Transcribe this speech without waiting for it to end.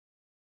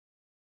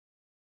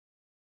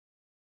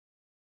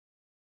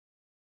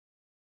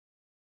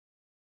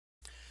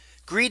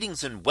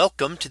Greetings and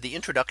welcome to the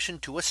introduction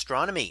to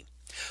astronomy.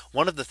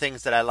 One of the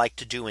things that I like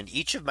to do in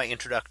each of my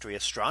introductory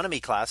astronomy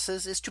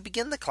classes is to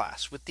begin the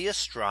class with the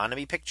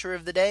astronomy picture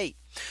of the day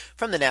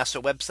from the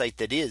NASA website,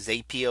 that is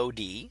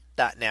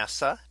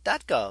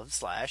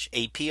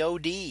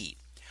apod.nasa.gov/apod.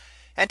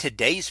 And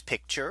today's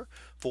picture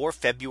for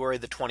February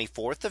the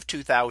 24th of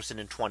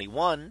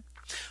 2021.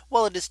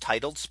 Well, it is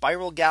titled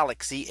Spiral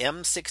Galaxy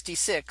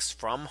M66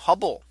 from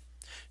Hubble.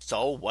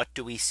 So what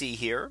do we see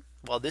here?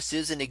 Well, this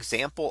is an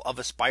example of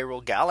a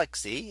spiral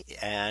galaxy,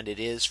 and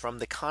it is from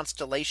the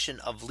constellation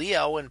of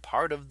Leo and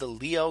part of the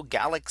Leo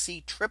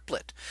galaxy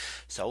triplet.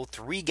 So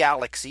three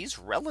galaxies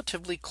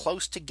relatively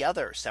close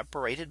together,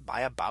 separated by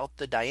about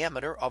the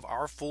diameter of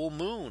our full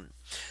moon.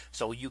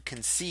 So you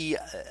can see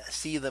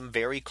them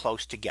very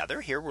close together.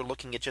 Here we're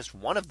looking at just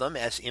one of them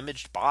as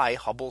imaged by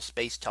Hubble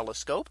Space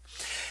Telescope.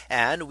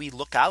 And we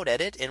look out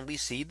at it and we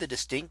see the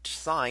distinct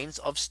signs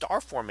of star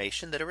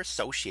formation that are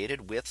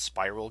associated with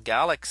spiral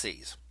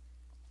galaxies.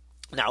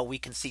 Now we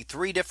can see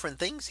three different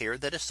things here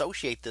that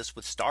associate this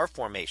with star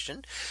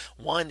formation.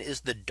 One is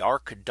the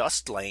dark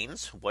dust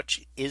lanes,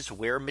 which is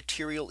where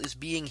material is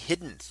being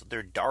hidden. So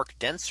they're dark,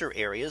 denser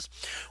areas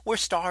where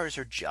stars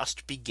are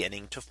just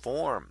beginning to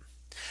form.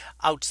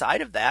 Outside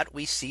of that,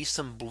 we see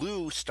some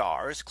blue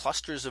stars,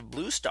 clusters of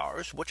blue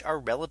stars, which are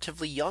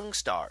relatively young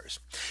stars.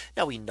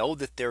 Now we know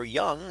that they're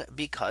young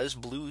because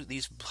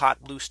these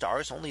hot blue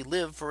stars only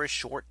live for a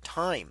short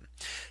time.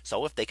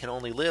 So if they can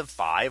only live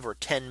 5 or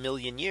 10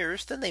 million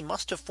years, then they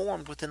must have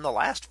formed within the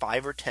last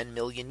 5 or 10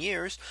 million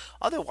years.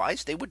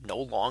 Otherwise, they would no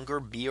longer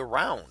be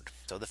around.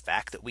 So the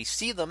fact that we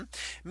see them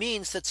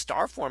means that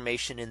star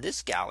formation in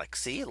this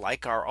galaxy,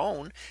 like our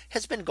own,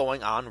 has been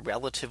going on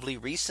relatively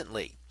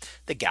recently.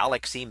 The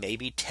galaxy may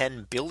be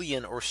 10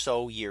 billion or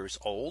so years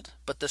old,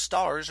 but the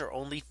stars are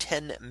only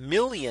 10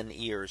 million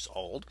years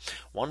old,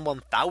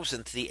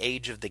 1/1000th the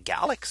age of the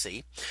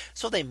galaxy.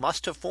 So they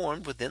must have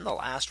formed within the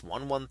last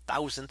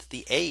 1/1000th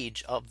the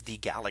age of the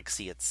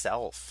galaxy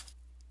itself.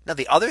 Now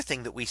the other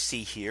thing that we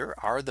see here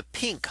are the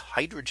pink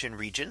hydrogen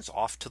regions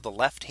off to the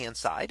left hand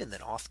side and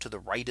then off to the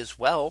right as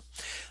well.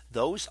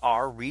 Those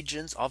are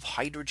regions of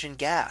hydrogen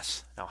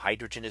gas. Now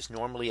hydrogen is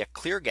normally a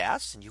clear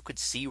gas and you could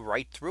see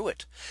right through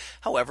it.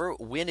 However,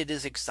 when it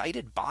is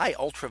excited by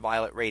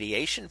ultraviolet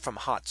radiation from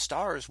hot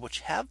stars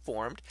which have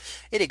formed,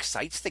 it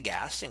excites the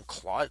gas and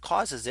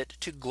causes it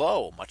to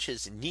glow, much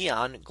as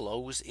neon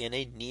glows in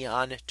a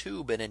neon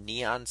tube and a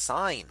neon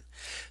sign.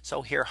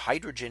 So here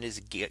hydrogen is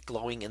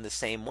glowing in the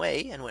same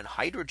way. And when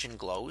hydrogen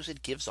glows,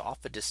 it gives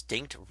off a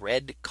distinct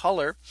red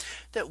color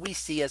that we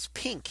see as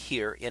pink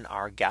here in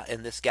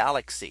this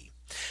galaxy.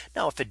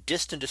 Now, if a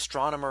distant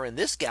astronomer in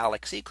this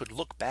galaxy could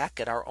look back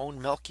at our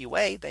own Milky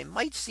Way, they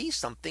might see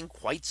something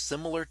quite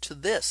similar to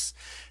this.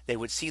 They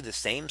would see the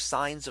same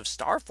signs of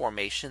star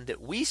formation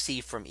that we see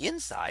from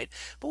inside,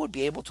 but would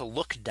be able to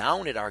look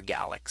down at our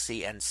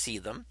galaxy and see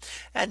them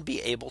and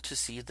be able to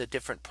see the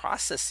different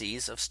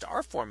processes of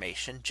star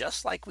formation,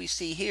 just like we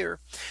see here,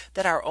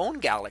 that our own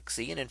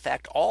galaxy, and in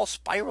fact all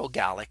spiral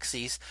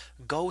galaxies,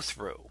 go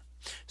through.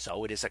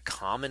 So it is a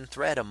common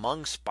thread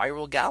among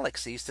spiral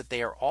galaxies that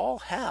they all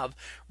have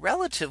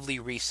relatively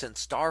recent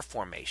star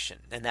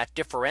formation. And that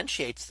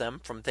differentiates them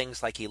from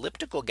things like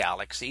elliptical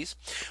galaxies,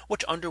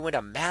 which underwent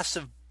a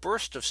massive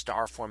burst of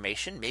star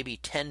formation maybe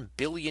 10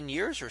 billion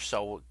years or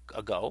so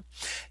ago,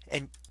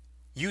 and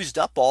used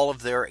up all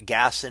of their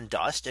gas and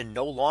dust and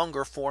no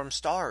longer form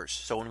stars.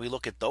 So when we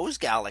look at those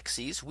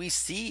galaxies, we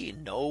see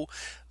no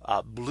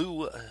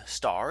blue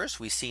stars,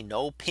 we see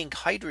no pink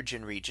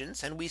hydrogen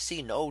regions, and we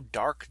see no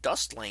dark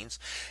dust lanes,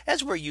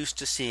 as we're used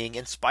to seeing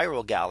in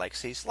spiral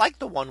galaxies like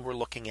the one we're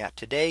looking at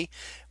today,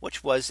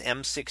 which was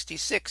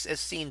M66 as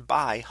seen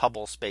by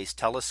Hubble Space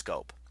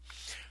Telescope.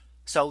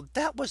 So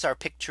that was our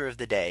picture of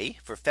the day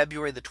for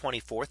February the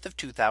 24th of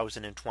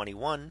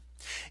 2021.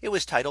 It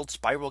was titled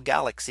Spiral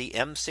Galaxy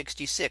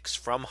M66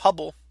 from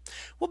Hubble.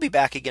 We'll be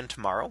back again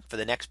tomorrow for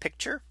the next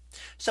picture.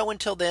 So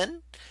until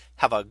then,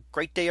 have a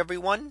great day,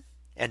 everyone,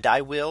 and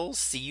I will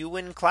see you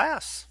in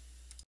class.